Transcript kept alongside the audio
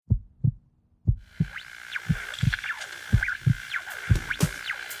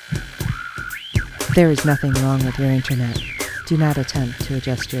There is nothing wrong with your internet. Do not attempt to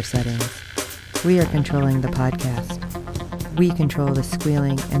adjust your settings. We are controlling the podcast. We control the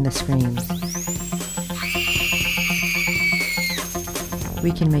squealing and the screams.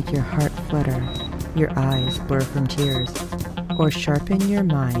 We can make your heart flutter, your eyes blur from tears, or sharpen your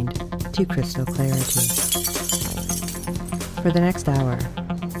mind to crystal clarity. For the next hour,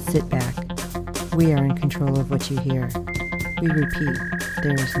 sit back. We are in control of what you hear. We repeat,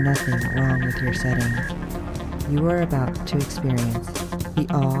 there is nothing wrong with your settings. You are about to experience the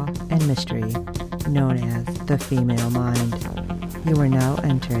awe and mystery known as the female mind. You are now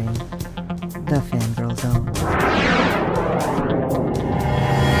entering the Fangirl Zone.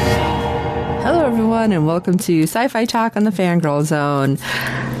 Hello everyone and welcome to Sci-Fi Talk on the Fangirl Zone.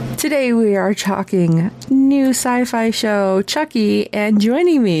 Today we are talking new sci-fi show, Chucky, and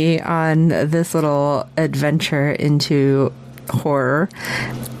joining me on this little adventure into horror,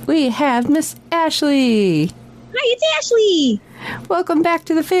 we have Miss Ashlii. Hi, it's Ashlii. Welcome back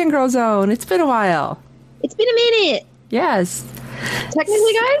to the Fangirl Zone. It's been a while. It's been a minute. Yes.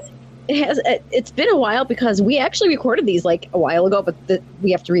 Technically, guys, it's been a while because we actually recorded these like a while ago, but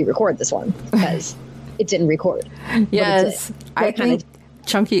we have to re-record this one because it didn't record. Yes. I think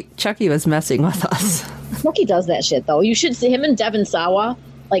Chucky was messing with us. Chucky does that shit, though. You should see him and Devin Sawa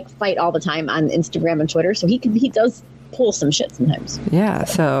like fight all the time on Instagram and Twitter, so he does pull some shit sometimes. Yeah,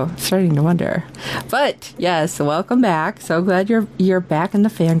 so starting to wonder. But yes, welcome back. So glad you're back in the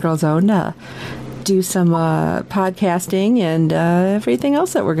Fangirl Zone to do some podcasting and everything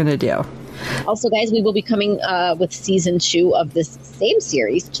else that we're going to do. Also, guys, we will be coming with season 2 of this same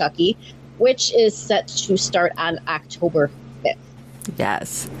series, Chucky, which is set to start on October 5th.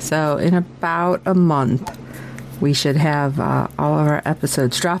 Yes, so in about a month, we should have all of our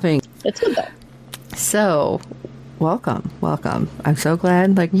episodes dropping. It's good, though. So, welcome. I'm so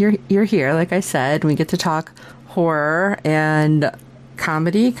glad you're here. Like I said, we get to talk horror and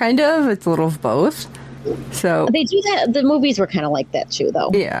comedy, kind of. It's a little of both. So they do that. The movies were kind of like that too,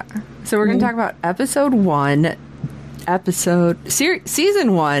 though. Yeah. So we're going to talk about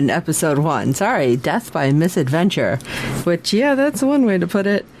season 1, episode 1. Sorry, Death by Misadventure. Which, yeah, that's one way to put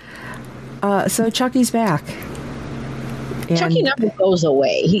it. So Chucky's back. Chucky never goes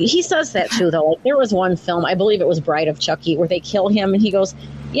away. He says that too, though. Like, there was one film, I believe it was Bride of Chucky, where they kill him and he goes,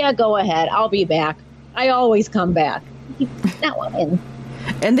 "Yeah, go ahead. I'll be back. I always come back." That one.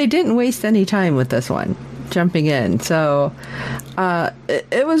 And they didn't waste any time with this one, jumping in. So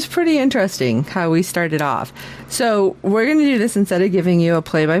it was pretty interesting how we started off. So we're going to do this instead of giving you a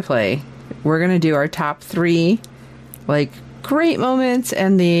play-by-play. We're going to do our top 3, great moments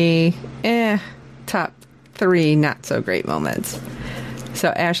and the top 3 not so great moments.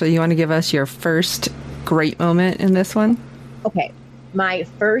 So Ashlii, you want to give us your first great moment in this one? Okay. My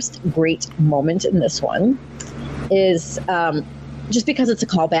first great moment in this one is, just because it's a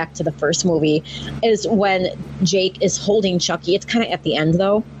callback to the first movie, is when Jake is holding Chucky. It's kind of at the end,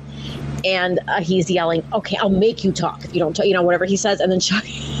 though. And he's yelling, "Okay, I'll make you talk if you don't talk," whatever he says. And then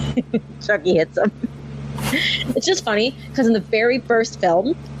Chucky hits him. It's just funny because in the very first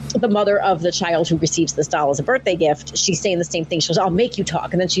film, the mother of the child who receives this doll as a birthday gift, she's saying the same thing. She goes, "I'll make you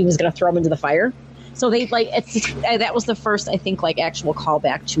talk." And then she was going to throw him into the fire. So they that was the first, I think, actual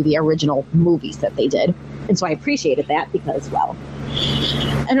callback to the original movies that they did. And so I appreciated that because, well,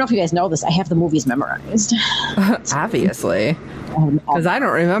 I don't know if you guys know this. I have the movies memorized. Obviously. Because I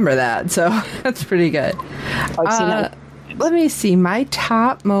don't remember that. So that's pretty good. Let me see. My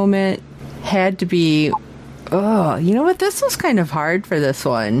top moment had to be, you know what? This was kind of hard for this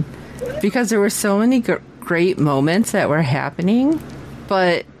one. Because there were so many great moments that were happening.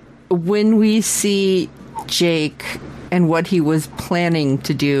 But when we see Jake and what he was planning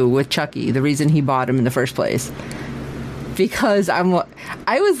to do with Chucky, the reason he bought him in the first place, because I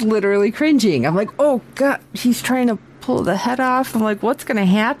was literally cringing. I'm like, oh God, he's trying to pull the head off. I'm like, what's going to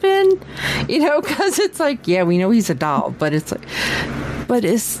happen? Because it's like, yeah, we know he's a doll, but it's like, but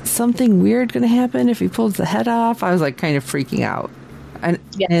is something weird going to happen if he pulls the head off? I was like kind of freaking out. And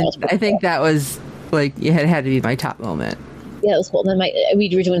I think that was it had to be my top moment. Yeah, it was cool. Then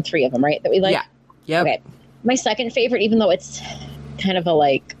we were doing 3 of them, right? That we like. Yeah. Yep. Okay. My second favorite, even though it's kind of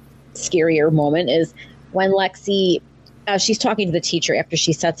a scarier moment, is when Lexi, she's talking to the teacher after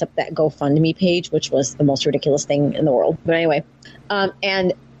she sets up that GoFundMe page, which was the most ridiculous thing in the world. But anyway,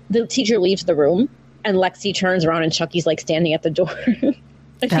 and the teacher leaves the room, and Lexi turns around, and Chucky's standing at the door. And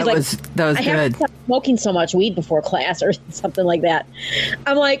that was good. I haven't stopped smoking so much weed before class or something like that.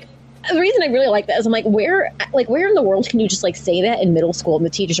 I'm like. The reason I really like that is I'm like, where in the world can you just say that in middle school and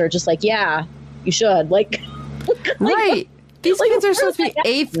the teachers are just like, yeah, you should right. These kids are supposed to be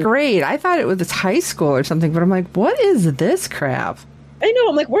 8th grade. I thought it was high school or something, but I'm like, what is this crap? I know.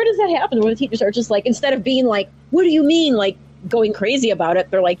 I'm like, where does that happen? Where the teachers are just like, instead of being like, what do you mean? Like going crazy about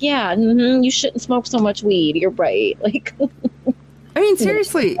it. They're like, yeah, you shouldn't smoke so much weed. You're right. Like, I mean,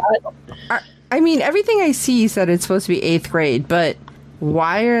 seriously. I mean, everything I see said it's supposed to be 8th grade, but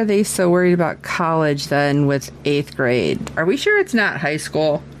why are they so worried about college then with 8th grade? Are we sure it's not high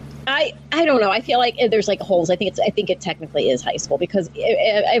school? I don't know. I feel like there's like holes. I think it technically is high school because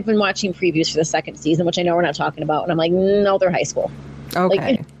I've been watching previews for the second season, which I know we're not talking about, and I'm like, no, they're high school. Okay.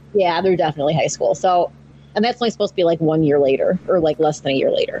 Like, yeah, they're definitely high school. So, and that's only supposed to be like 1 year later or like less than a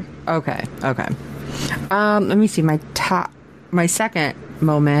year later. Okay. Let me see my second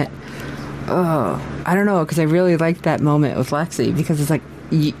moment. Oh, I don't know, because I really liked that moment with Lexi because it's like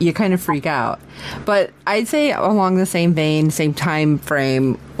you kind of freak out. But I'd say along the same vein, same time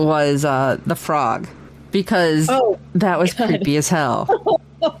frame was the frog, because that was creepy as hell.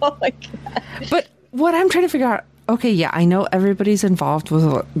 Oh my God. But what I'm trying to figure out, okay, yeah, I know everybody's involved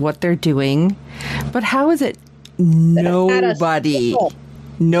with what they're doing, but how is it nobody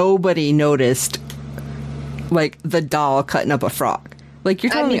noticed like the doll cutting up a frog? Like,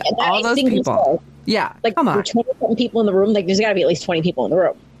 you're telling me all those people. Yeah, like, come on. There's 20 people in the room. Like, there's got to be at least 20 people in the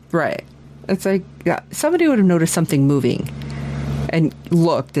room. Right. It's like, yeah, somebody would have noticed something moving and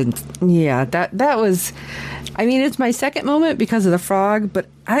looked. And, yeah, that was... I mean, it's my second moment because of the frog, but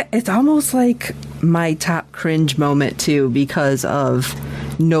it's almost like my top cringe moment, too, because of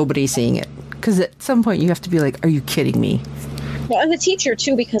nobody seeing it. Because at some point, you have to be like, are you kidding me? Well, and the teacher,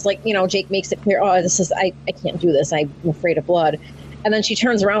 too, because, like, you know, Jake makes it clear, I can't do this. I'm afraid of blood. And then she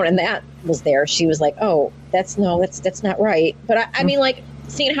turns around and that was there. She was like, oh, that's not right. But I mean, like,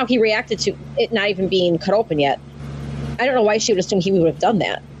 seeing how he reacted to it not even being cut open yet, I don't know why she would assume he would have done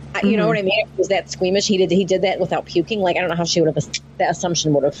that. You know what I mean? If it was that squeamish, he did that without puking. Like, I don't know how she would have, that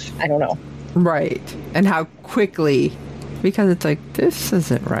assumption would have, I don't know. Right. And how quickly, because it's like, this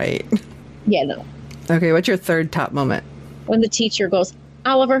isn't right. Yeah, no. Okay, what's your third top moment? When the teacher goes,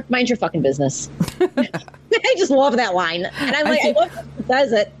 Oliver, mind your fucking business. I just love that line. And I'm like, I love how he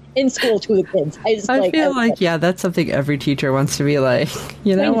says it in school to the kids. I feel like, yeah, that's something every teacher wants to be like,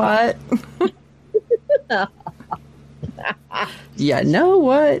 you know what? Yeah, know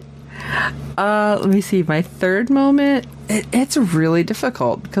what? Let me see. My third moment, it's really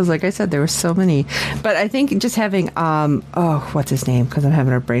difficult because, like I said, there were so many. But I think just having, what's his name? Because I'm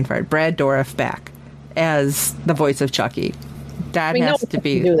having a brain fart. Brad Dourif back as the voice of Chucky. That has to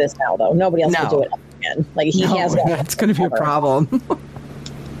be. Do this now, though. Nobody else can do it again. Like he has. That's going to be a problem.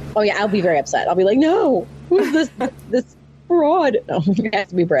 Oh yeah, I'll be very upset. I'll be like, no, who's this fraud? No, it has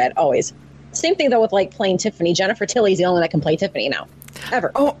to be Brad always. Same thing though with like playing Tiffany. Jennifer Tilly's the only one that can play Tiffany now,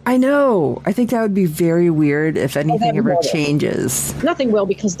 ever. Oh, I know. I think that would be very weird if anything ever changes. Nothing will,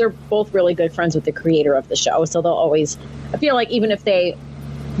 because they're both really good friends with the creator of the show, so they'll always. I feel like even if they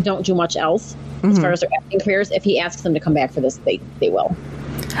don't do much else. As far as their acting careers, if he asks them to come back for this, they will.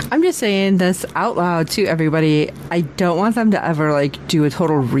 I'm just saying this out loud to everybody. I don't want them to ever like do a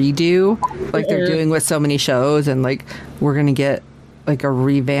total redo like they're doing with so many shows, and like we're gonna get like a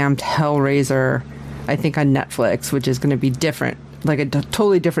revamped Hellraiser, I think, on Netflix, which is going to be different, like a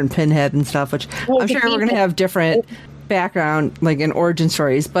totally different Pinhead and stuff. Which I'm sure we're gonna have different background, like in origin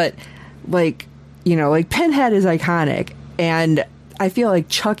stories, but like, you know, like Pinhead is iconic, and I feel like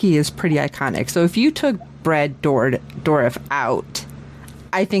Chucky is pretty iconic. So if you took Brad Dourif out,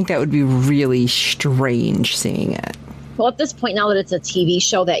 I think that would be really strange seeing it. Well, at this point, now that it's a TV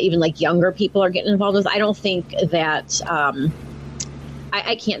show that even like younger people are getting involved with, I don't think that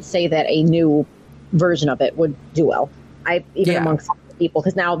I can't say that a new version of it would do well. Amongst people,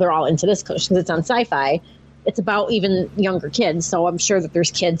 because now they're all into this because it's on Sci-Fi. It's about even younger kids, so I'm sure that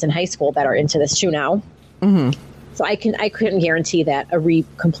there's kids in high school that are into this show now. Mm-hmm. So I couldn't guarantee that a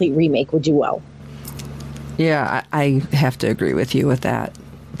complete remake would do well. Yeah, I have to agree with you with that.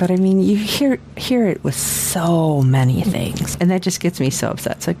 But I mean, you hear it with so many things, and that just gets me so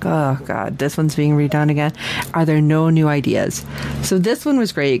upset. It's like, oh God, this one's being redone again. Are there no new ideas? So this one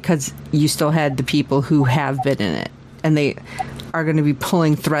was great because you still had the people who have been in it, and they are going to be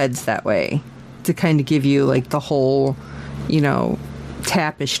pulling threads that way to kind of give you like the whole, you know,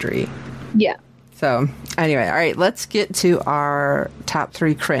 tapestry. Yeah. So anyway, all right, let's get to our top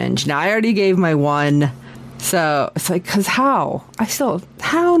 3 cringe. Now, I already gave my one, so it's like, because how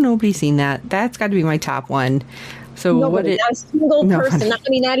nobody's seen that? That's got to be my top one. So not a single person.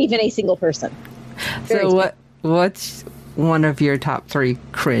 Not even a single person. What's one of your top 3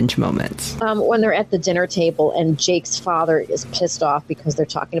 cringe moments? When they're at the dinner table and Jake's father is pissed off because they're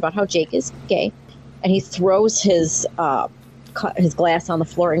talking about how Jake is gay, and he throws his his glass on the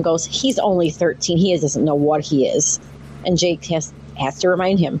floor and goes, he's only 13. He doesn't know what he is. And Jake has to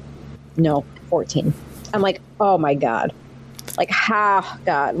remind him, no, 14. I'm like, oh my God. Like,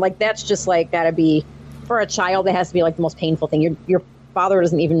 God. Like, that's just like, gotta be, for a child, that has to be like the most painful thing. Your father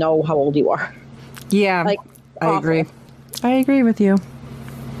doesn't even know how old you are. Yeah, like, I agree. I agree with you.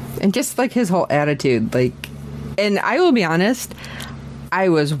 And just like his whole attitude, like, and I will be honest, I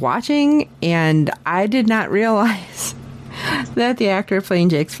was watching and I did not realize that the actor playing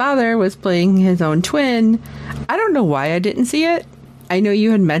Jake's father was playing his own twin. I don't know why I didn't see it. I know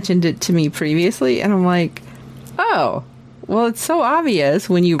you had mentioned it to me previously, and I'm like, oh, well, it's so obvious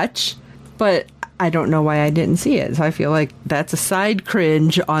when you watch, but I don't know why I didn't see it. So I feel like that's a side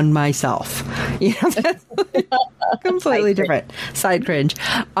cringe on myself. You know, that's completely different. Side cringe.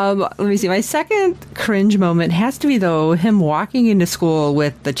 Let me see. My second cringe moment has to be, though, him walking into school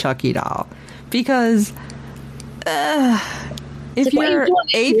with the Chucky doll. Because if you're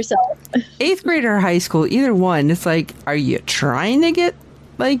eighth grade or high school, either one, it's like, are you trying to get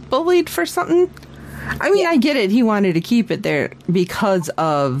like bullied for something? I mean, I get it. He wanted to keep it there because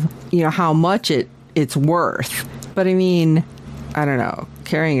of, you know, how much it's worth. But I mean, I don't know.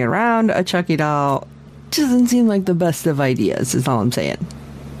 Carrying around a Chucky doll doesn't seem like the best of ideas, is all I'm saying.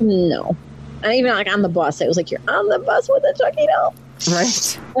 No. And even like on the bus, it was like, you're on the bus with a Chucky doll.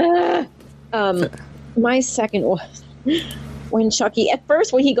 Right. My second was when Chucky, at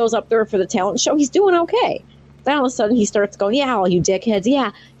first when he goes up there for the talent show, he's doing okay. Then all of a sudden he starts going, yeah, all you dickheads,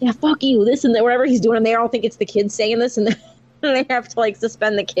 yeah, fuck you, this and that, whatever he's doing, and they all think it's the kid saying this, and then they have to like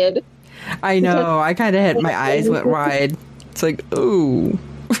suspend the kid. I know. I kind of had my eyes went wide. It's like, ooh.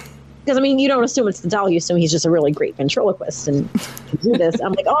 Because, I mean, you don't assume it's the doll. You assume he's just a really great ventriloquist and can do this.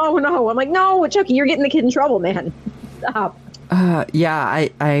 I'm like, oh, no. I'm like, no, Chucky, you're getting the kid in trouble, man. Stop. Yeah,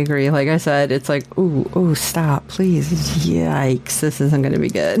 I agree. Like I said, it's like, ooh, stop, please. Yikes. This isn't going to be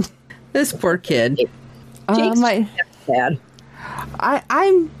good. This poor kid. Jake's bad.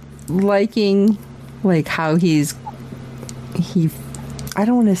 I'm liking, like, how he I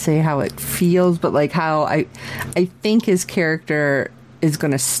don't want to say how it feels, but like how I think his character is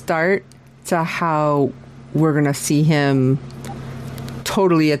going to start to how we're going to see him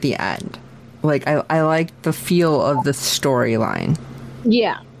totally at the end. Like, I like the feel of the storyline.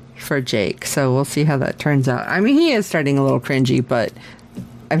 Yeah. For Jake. So we'll see how that turns out. I mean, he is starting a little cringy, but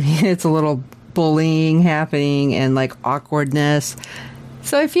I mean, it's a little bullying happening and like awkwardness.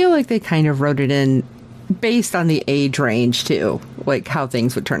 So I feel like they kind of wrote it in based on the age range too, like how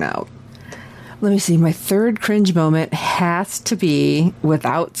things would turn out. Let me see. My third cringe moment has to be,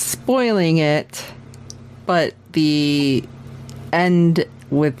 without spoiling it, but the end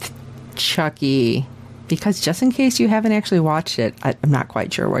with Chucky, because just in case you haven't actually watched it, I'm not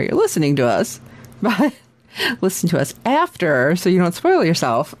quite sure where you're listening to us, but listen to us after so you don't spoil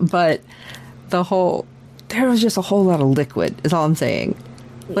yourself. But there was just a whole lot of liquid, is all I'm saying.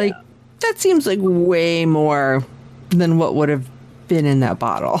 Yeah. Like, that seems like way more than what would have been in that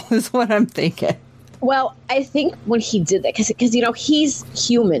bottle, is what I'm thinking. Well, I think when he did that, because you know, he's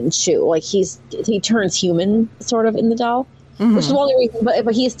human too. Like, he turns human sort of in the doll. Mm-hmm. Which is the only reason,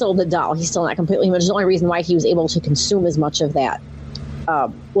 but he's still the doll. He's still not completely human. Which is the only reason why he was able to consume as much of that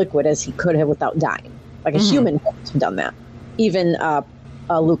liquid as he could have without dying. Like, a human couldn't have done that. Even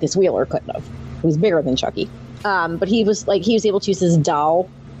Lucas Wheeler couldn't have. He was bigger than Chucky. But he was able to use his doll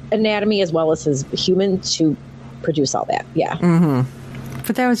anatomy as well as his human to produce all that. Yeah. Mm-hmm.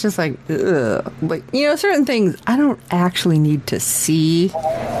 But that was just like, ugh. Like, you know, certain things I don't actually need to see.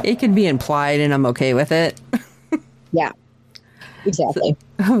 It could be implied and I'm okay with it. Yeah. Exactly.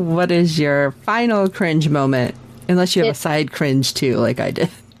 So, what is your final cringe moment? Unless you have a side cringe too, like I did.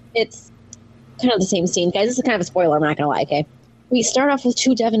 It's kind of the same scene. Guys, this is kind of a spoiler, I'm not going to lie, okay? We start off with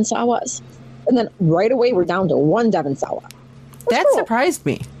 2 Devon Sawas, and then right away we're down to 1 Devon Sawa. That surprised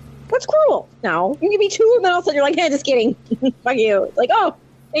me. That's cruel. No, you give me 2, and then all of a sudden you're like, hey, just kidding. Fuck you. It's like, oh,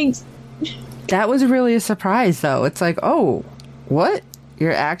 thanks. That was really a surprise, though. It's like, oh, what?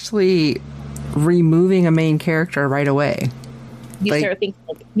 You're actually removing a main character right away. You start thinking,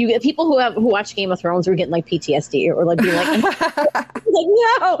 like, you get people who watch Game of Thrones who are getting like PTSD or like being like, like,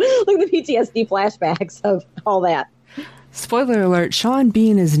 no, like the PTSD flashbacks of all that. Spoiler alert: Sean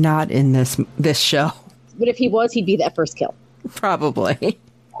Bean is not in this show. But if he was, he'd be that first kill. Probably.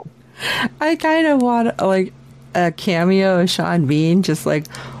 I kind of want like a cameo of Sean Bean just like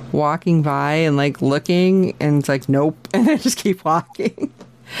walking by and like looking, and it's like, nope, and then just keep walking.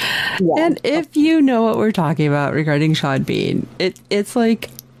 Yeah. And if you know what we're talking about regarding Sean Bean, it's like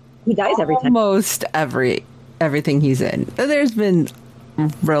he dies every time. Almost everything he's in. There's been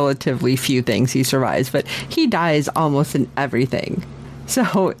relatively few things he survives, but he dies almost in everything.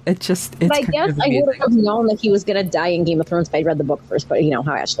 So it's but I guess I would have known that he was going to die in Game of Thrones if I'd read the book first, but you know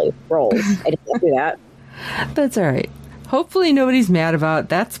how Ashlii rolls. I didn't do that. That's all right. Hopefully nobody's mad about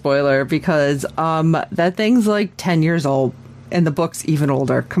that spoiler, because that thing's like 10 years old and the book's even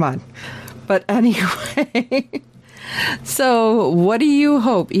older. Come on. But anyway, so what do you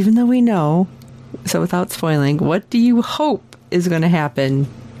hope, even though we know, so without spoiling, what do you hope is going to happen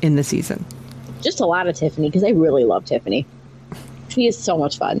in the season? Just a lot of Tiffany, because I really love Tiffany. She is so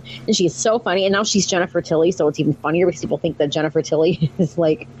much fun, and she's so funny. And now she's Jennifer Tilly, so it's even funnier because people think that Jennifer Tilly is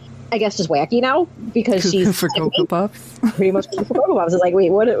like, I guess, just wacky now because she's for Cocoa Puffs. Pretty much for Cocoa Puffs. It's like, wait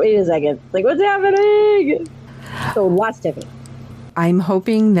a second, like what's happening? So lots of Tiffany. I'm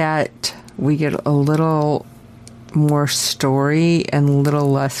hoping that we get a little more story and a little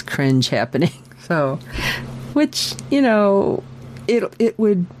less cringe happening. So, which, you know, it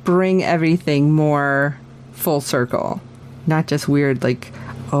would bring everything more full circle. Not just weird, like,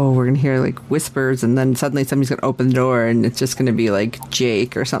 oh, we're going to hear, like, whispers, and then suddenly somebody's going to open the door, and it's just going to be, like,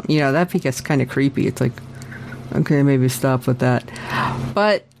 Jake or something. You know, that gets kind of creepy. It's like, okay, maybe stop with that.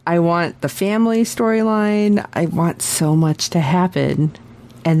 But I want the family storyline. I want so much to happen.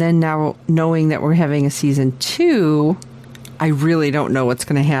 And then now, knowing that we're having a season 2, I really don't know what's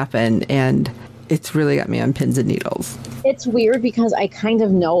going to happen, and it's really got me on pins and needles. It's weird because I kind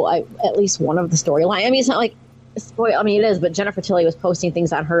of know at least one of the storyline. I mean, it's not like spoil. I mean, it is, but Jennifer Tilly was posting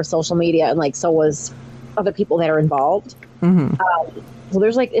things on her social media, and like so was other people that are involved. Mm-hmm. So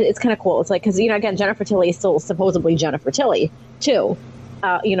there's like it's kind of cool. It's like because you know again Jennifer Tilly is still supposedly Jennifer Tilly too.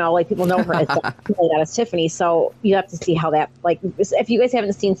 You know, like people know her as that as Tiffany. So you have to see how that like if you guys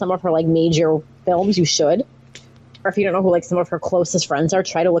haven't seen some of her like major films, you should. Or if you don't know who like some of her closest friends are,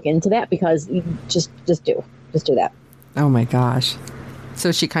 try to look into that because you just do that. Oh my gosh!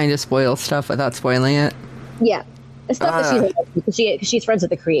 So she kind of spoils stuff without spoiling it. Yeah, it's stuff that she's friends with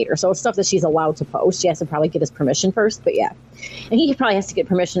the creator, so it's stuff that she's allowed to post. She has to probably get his permission first, but yeah, and he probably has to get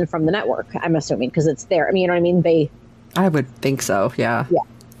permission from the network. I'm assuming because it's there. I mean, you know what I mean? I would think so. Yeah. Yeah.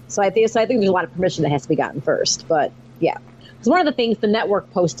 So I think there's a lot of permission that has to be gotten first, but yeah, because one of the things the network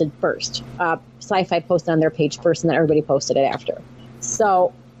posted first, Sci-Fi posted on their page first, and then everybody posted it after.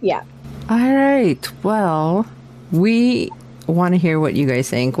 So yeah. All right. Well, we want to hear what you guys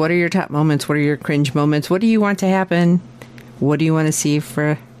think. What are your top moments? What are your cringe moments? What do you want to happen? What do you want to see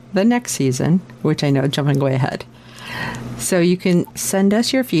for the next season? Which I know, jumping way ahead. So you can send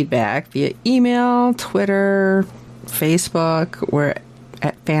us your feedback via email, Twitter, Facebook. We're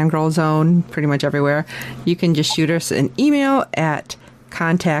at Fangirl Zone pretty much everywhere. You can just shoot us an email at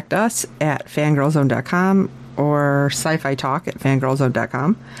contactus@fangirlzone.com or sci-fi talk at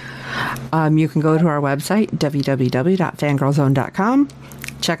fangirlzone.com. You can go to our website, www.fangirlzone.com.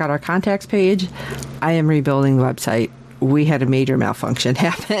 Check out our contacts page. I am rebuilding the website. We had a major malfunction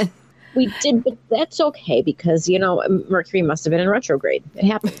happen. We did, but that's okay because, you know, Mercury must have been in retrograde. It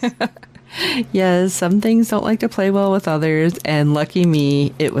happens. Yes, some things don't like to play well with others, and lucky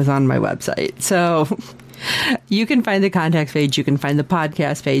me, it was on my website. So you can find the contacts page, you can find the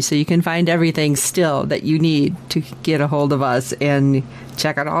podcast page, so you can find everything still that you need to get a hold of us and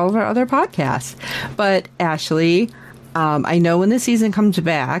check out all of our other podcasts. But Ashlii, I know when the season comes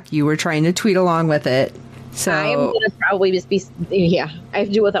back, you were trying to tweet along with it. So I'm going to probably just be, I have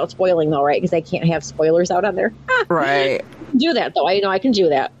to do without spoiling though, right? Because I can't have spoilers out on there. Right. Do that though. I know I can do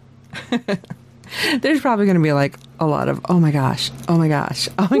that. There's probably going to be like a lot of, oh my gosh, oh my gosh,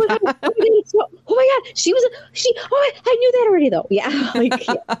 oh my god, oh my god, she, oh, I knew that already though. Yeah. Like,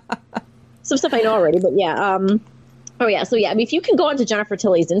 yeah. Some stuff I know already, but yeah. Oh yeah. So yeah, I mean, if you can go onto Jennifer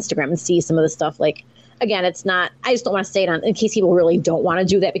Tilly's Instagram and see some of the stuff, like, again, it's not, I just don't want to say it on, in case people really don't want to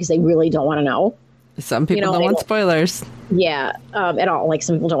do that because they really don't want to know. Some people don't want spoilers. Yeah, at all. Like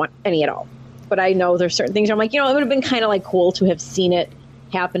some people don't want any at all. But I know there's certain things where I'm like, it would have been kind of like cool to have seen it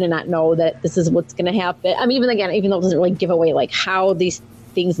happen and not know that this is what's going to happen. I mean, even though it doesn't really give away like how these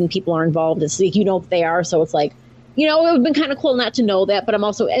things and people are involved, it's like, that they are. So it's like, it would have been kind of cool not to know that. But it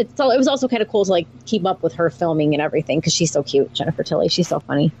was also kind of cool to like keep up with her filming and everything because she's so cute, Jennifer Tilly. She's so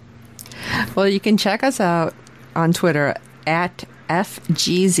funny. Well, you can check us out on Twitter at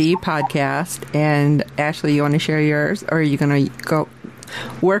FGZ Podcast. And Ashlii, you want to share yours, or are you going to go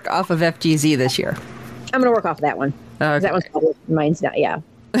work off of FGZ this year? I'm going to work off of that one. Okay. That one's probably, mine's not, yeah.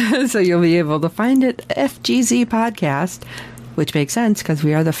 So you'll be able to find it, FGZ Podcast, which makes sense because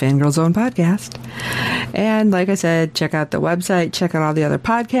we are the Fangirl Zone podcast. And like I said, check out the website, check out all the other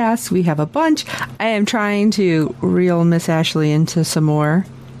podcasts. We have a bunch. I am trying to reel Miss Ashlii into some more.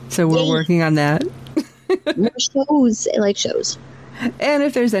 So we're working on that. More shows. I like shows. And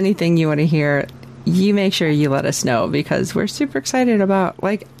if there's anything you want to hear, you make sure you let us know, because we're super excited about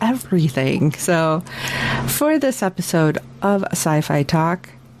like everything. So for this episode of Sci-Fi Talk,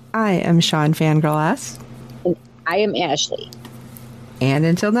 I am Shawn Fangirl S. And I am Ashlii. And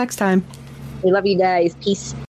until next time. We love you guys. Peace.